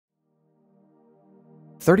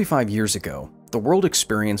35 years ago, the world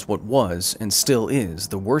experienced what was, and still is,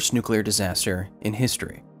 the worst nuclear disaster in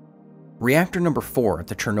history. Reactor number 4 at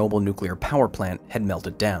the Chernobyl Nuclear Power Plant had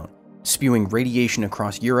melted down, spewing radiation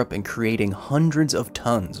across Europe and creating hundreds of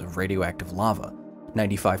tons of radioactive lava,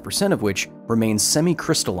 95% of which remains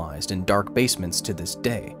semi-crystallized in dark basements to this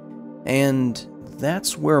day. And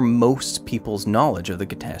that's where most people's knowledge of the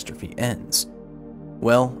catastrophe ends.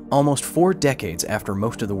 Well, almost 4 decades after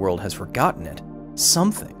most of the world has forgotten it,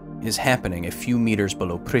 something is happening a few meters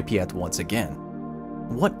below Pripyat once again.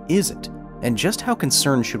 What is it, and just how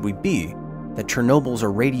concerned should we be that Chernobyl's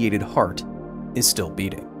irradiated heart is still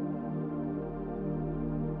beating?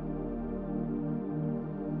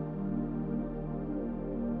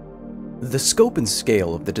 The scope and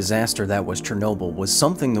scale of the disaster that was Chernobyl was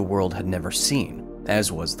something the world had never seen,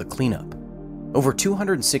 as was the cleanup. Over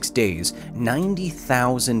 206 days,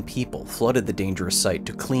 90,000 people flooded the dangerous site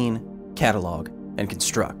to clean, catalog, and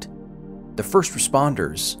construct. The first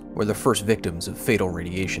responders were the first victims of fatal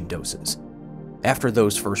radiation doses. After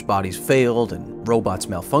those first bodies failed and robots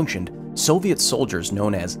malfunctioned, Soviet soldiers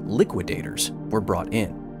known as liquidators were brought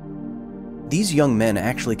in. These young men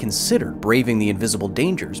actually considered braving the invisible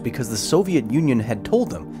dangers because the Soviet Union had told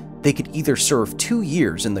them they could either serve 2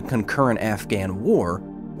 years in the concurrent Afghan war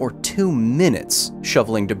or 2 minutes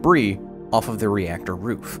shoveling debris off of the reactor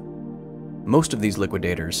roof. Most of these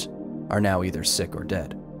liquidators are now either sick or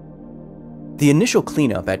dead. The initial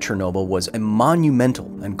cleanup at Chernobyl was a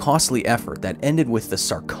monumental and costly effort that ended with the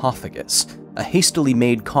sarcophagus, a hastily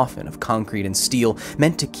made coffin of concrete and steel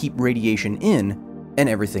meant to keep radiation in and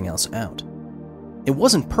everything else out. It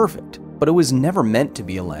wasn't perfect, but it was never meant to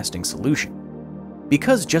be a lasting solution.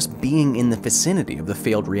 Because just being in the vicinity of the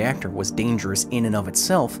failed reactor was dangerous in and of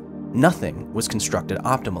itself, nothing was constructed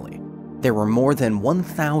optimally. There were more than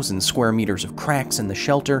 1,000 square meters of cracks in the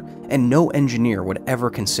shelter, and no engineer would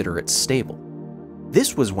ever consider it stable.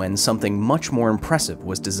 This was when something much more impressive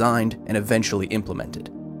was designed and eventually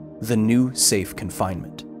implemented: the new Safe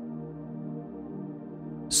Confinement.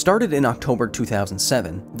 Started in October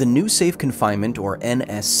 2007, the new Safe Confinement, or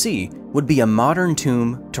NSC, would be a modern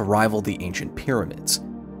tomb to rival the ancient pyramids.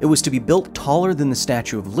 It was to be built taller than the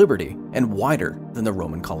Statue of Liberty and wider than the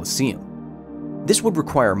Roman Colosseum. This would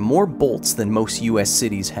require more bolts than most US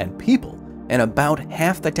cities had people, and about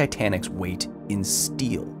half the Titanic's weight in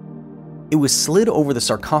steel. It was slid over the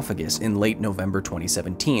sarcophagus in late November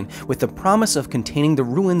 2017, with the promise of containing the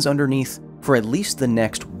ruins underneath for at least the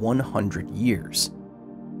next 100 years.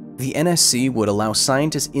 The NSC would allow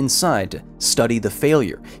scientists inside to study the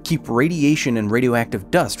failure, keep radiation and radioactive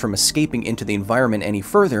dust from escaping into the environment any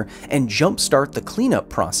further, and jumpstart the cleanup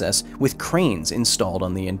process with cranes installed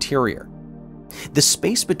on the interior. The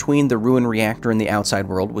space between the ruined reactor and the outside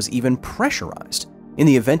world was even pressurized. In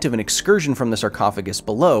the event of an excursion from the sarcophagus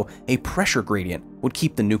below, a pressure gradient would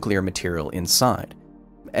keep the nuclear material inside,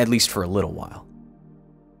 at least for a little while.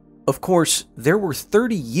 Of course, there were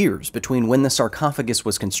 30 years between when the sarcophagus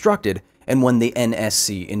was constructed and when the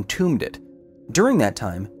NSC entombed it. During that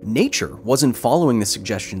time, nature wasn't following the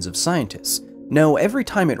suggestions of scientists. No, every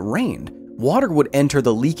time it rained, water would enter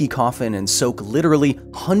the leaky coffin and soak literally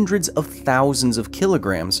hundreds of thousands of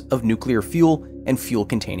kilograms of nuclear fuel and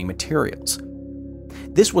fuel-containing materials.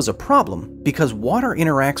 This was a problem because water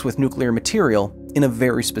interacts with nuclear material in a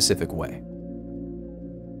very specific way.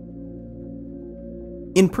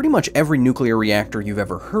 In pretty much every nuclear reactor you've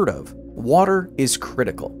ever heard of, water is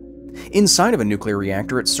critical. Inside of a nuclear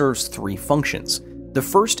reactor, it serves 3 functions. The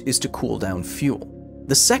first is to cool down fuel.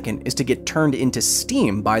 The second is to get turned into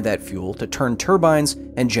steam by that fuel to turn turbines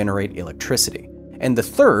and generate electricity. And the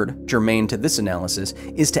third, germane to this analysis,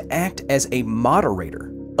 is to act as a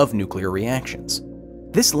moderator of nuclear reactions.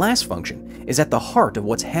 This last function is at the heart of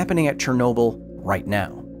what's happening at Chernobyl right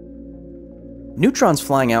now. Neutrons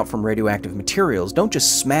flying out from radioactive materials don't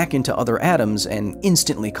just smack into other atoms and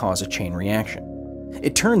instantly cause a chain reaction.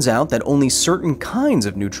 It turns out that only certain kinds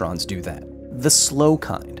of neutrons do that, the slow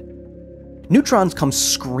kind. Neutrons come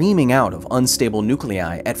screaming out of unstable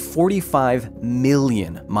nuclei at 45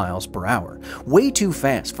 million miles per hour, way too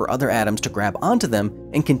fast for other atoms to grab onto them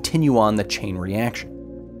and continue on the chain reaction.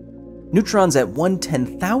 Neutrons at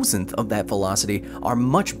 1/10,000th of that velocity are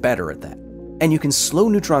much better at that, and you can slow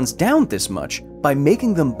neutrons down this much by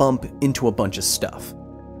making them bump into a bunch of stuff.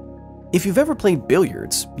 If you've ever played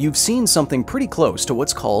billiards, you've seen something pretty close to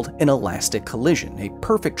what's called an elastic collision, a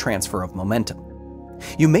perfect transfer of momentum.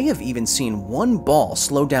 You may have even seen one ball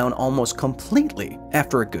slow down almost completely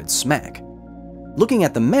after a good smack. Looking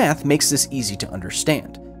at the math makes this easy to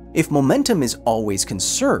understand. If momentum is always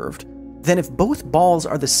conserved, then if both balls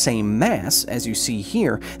are the same mass, as you see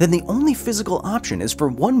here, then the only physical option is for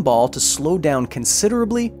one ball to slow down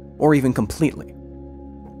considerably or even completely.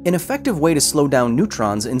 An effective way to slow down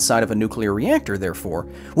neutrons inside of a nuclear reactor, therefore,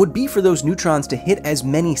 would be for those neutrons to hit as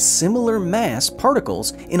many similar mass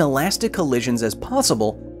particles in elastic collisions as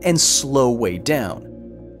possible and slow way down.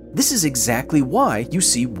 This is exactly why you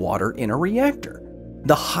see water in a reactor.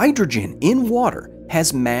 The hydrogen in water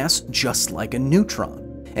has mass just like a neutron.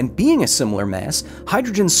 And being a similar mass,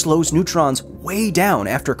 hydrogen slows neutrons way down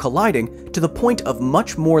after colliding to the point of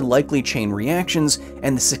much more likely chain reactions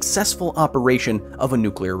and the successful operation of a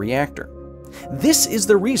nuclear reactor. This is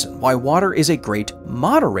the reason why water is a great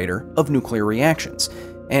moderator of nuclear reactions,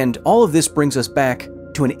 and all of this brings us back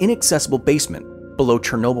to an inaccessible basement below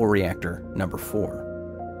Chernobyl reactor number 4.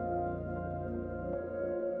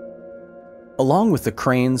 Along with the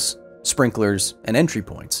cranes, sprinklers, and entry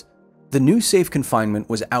points, the new Safe Confinement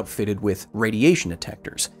was outfitted with radiation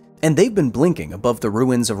detectors, and they've been blinking above the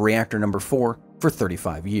ruins of reactor number 4 for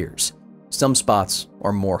 35 years. Some spots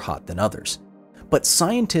are more hot than others, but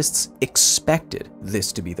scientists expected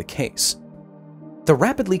this to be the case. The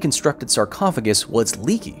rapidly constructed sarcophagus was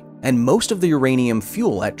leaky, and most of the uranium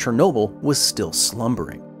fuel at Chernobyl was still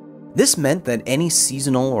slumbering. This meant that any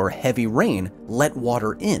seasonal or heavy rain let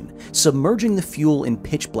water in, submerging the fuel in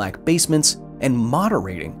pitch-black basements and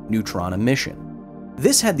moderating neutron emission.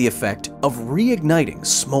 This had the effect of reigniting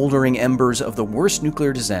smoldering embers of the worst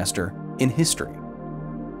nuclear disaster in history.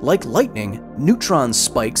 Like lightning, neutron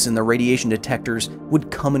spikes in the radiation detectors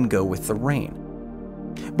would come and go with the rain.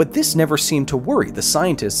 But this never seemed to worry the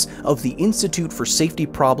scientists of the Institute for Safety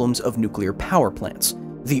Problems of Nuclear Power Plants,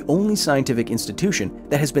 the only scientific institution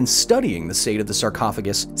that has been studying the state of the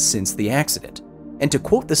sarcophagus since the accident. And to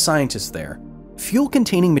quote the scientists there,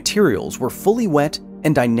 fuel-containing materials were fully wet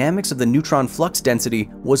and dynamics of the neutron flux density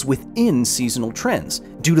was within seasonal trends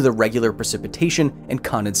due to the regular precipitation and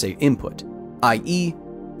condensate input, i.e.,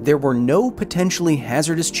 there were no potentially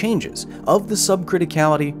hazardous changes of the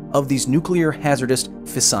subcriticality of these nuclear hazardous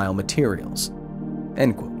fissile materials.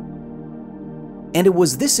 End quote. And it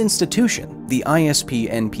was this institution, the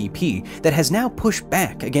ISP-NPP, that has now pushed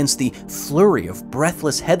back against the flurry of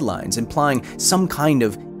breathless headlines implying some kind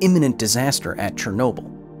of imminent disaster at Chernobyl.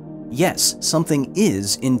 Yes, something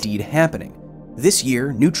is indeed happening. This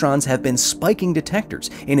year, neutrons have been spiking detectors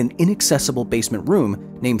in an inaccessible basement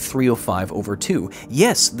room named 305/2.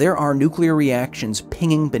 Yes, there are nuclear reactions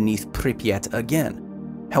pinging beneath Pripyat again.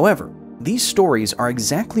 However, these stories are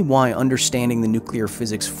exactly why understanding the nuclear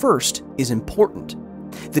physics first is important.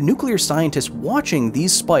 The nuclear scientists watching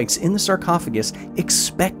these spikes in the sarcophagus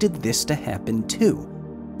expected this to happen too,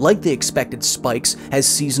 like they expected spikes as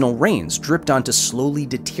seasonal rains dripped onto slowly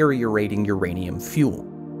deteriorating uranium fuel.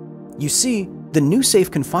 You see, the new Safe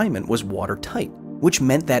Confinement was watertight, which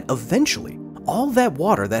meant that eventually all that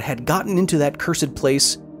water that had gotten into that cursed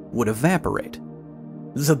place would evaporate.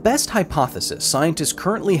 The best hypothesis scientists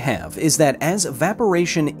currently have is that as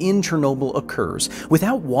evaporation in Chernobyl occurs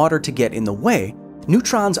without water to get in the way,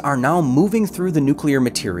 neutrons are now moving through the nuclear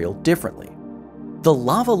material differently. The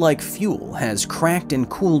lava-like fuel has cracked and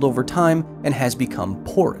cooled over time and has become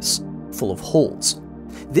porous, full of holes.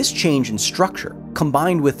 This change in structure,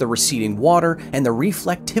 combined with the receding water and the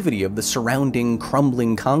reflectivity of the surrounding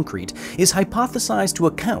crumbling concrete, is hypothesized to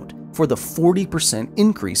account for the 40%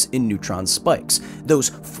 increase in neutron spikes. Those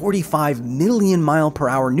 45 million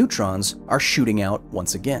mile-per-hour neutrons are shooting out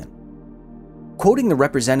once again. Quoting the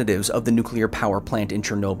representatives of the nuclear power plant in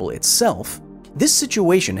Chernobyl itself, this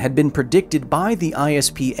situation had been predicted by the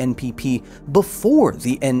ISP-NPP before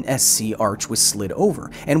the NSC arch was slid over,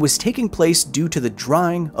 and was taking place due to the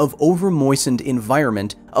drying of over-moistened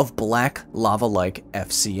environment of black lava-like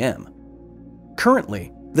FCM.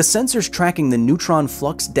 Currently, the sensors tracking the neutron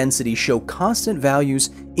flux density show constant values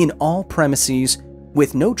in all premises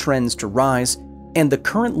with no trends to rise, and the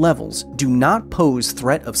current levels do not pose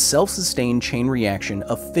threat of self-sustained chain reaction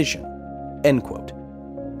of fission. End quote.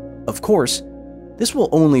 Of course, this will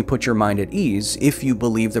only put your mind at ease if you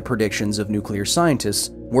believe the predictions of nuclear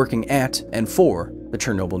scientists working at and for the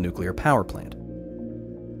Chernobyl nuclear power plant.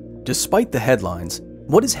 Despite the headlines,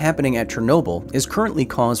 what is happening at Chernobyl is currently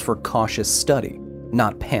cause for cautious study,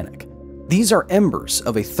 not panic. These are embers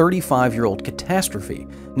of a 35-year-old catastrophe,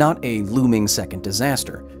 not a looming second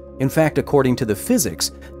disaster. In fact, according to the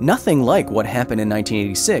physics, nothing like what happened in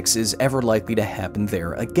 1986 is ever likely to happen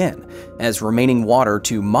there again, as remaining water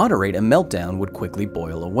to moderate a meltdown would quickly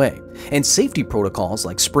boil away, and safety protocols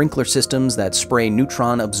like sprinkler systems that spray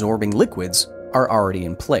neutron-absorbing liquids are already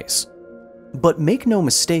in place. But make no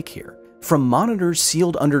mistake here, From monitors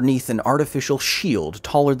sealed underneath an artificial shield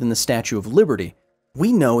taller than the Statue of Liberty,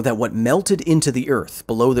 we know that what melted into the earth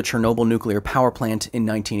below the Chernobyl nuclear power plant in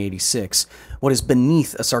 1986, what is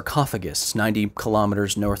beneath a sarcophagus 90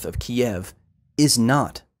 kilometers north of Kiev, is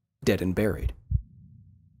not dead and buried.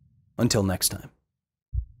 Until next time.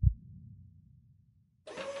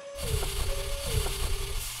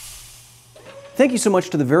 Thank you so much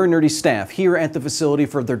to the very nerdy staff here at the facility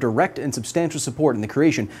for their direct and substantial support in the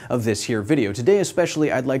creation of this here video. Today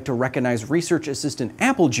especially, I'd like to recognize Research Assistant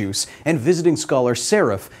Applejuice and visiting scholar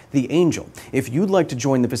Seraph the Angel. If you'd like to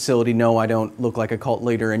join the facility, no, I don't look like a cult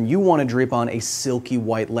leader, and you want to drape on a silky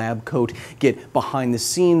white lab coat, get behind the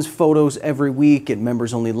scenes photos every week, get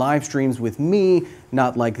members only live streams with me,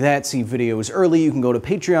 not like that, see videos early, you can go to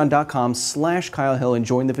patreon.com/Kyle Hill and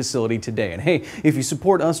join the facility today. And hey, if you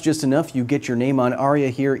support us just enough, you get your name on Aria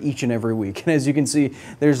here each and every week. And as you can see,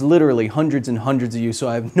 there's literally hundreds and hundreds of you, so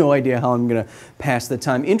I have no idea how I'm gonna pass the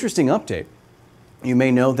time. Interesting update. You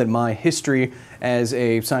may know that my history as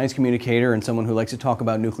a science communicator and someone who likes to talk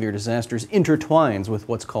about nuclear disasters intertwines with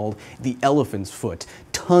what's called the elephant's foot.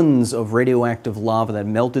 Tons of radioactive lava that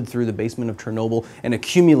melted through the basement of Chernobyl and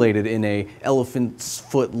accumulated in a elephant's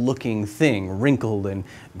foot looking thing, wrinkled and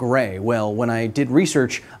gray. Well, when I did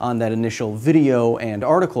research on that initial video and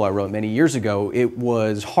article I wrote many years ago, it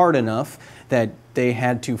was hard enough that they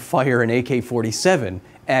had to fire an AK-47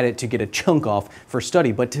 at it to get a chunk off for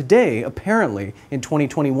study. But today, apparently, in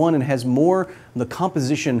 2021, it has more the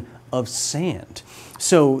composition of sand.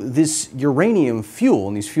 So this uranium fuel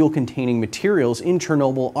and these fuel-containing materials in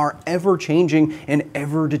Chernobyl are ever-changing and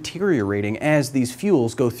ever-deteriorating as these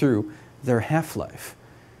fuels go through their half-life.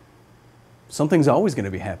 Something's always going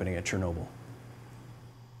to be happening at Chernobyl.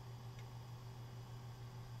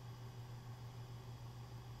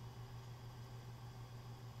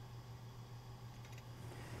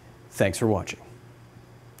 Thanks for watching.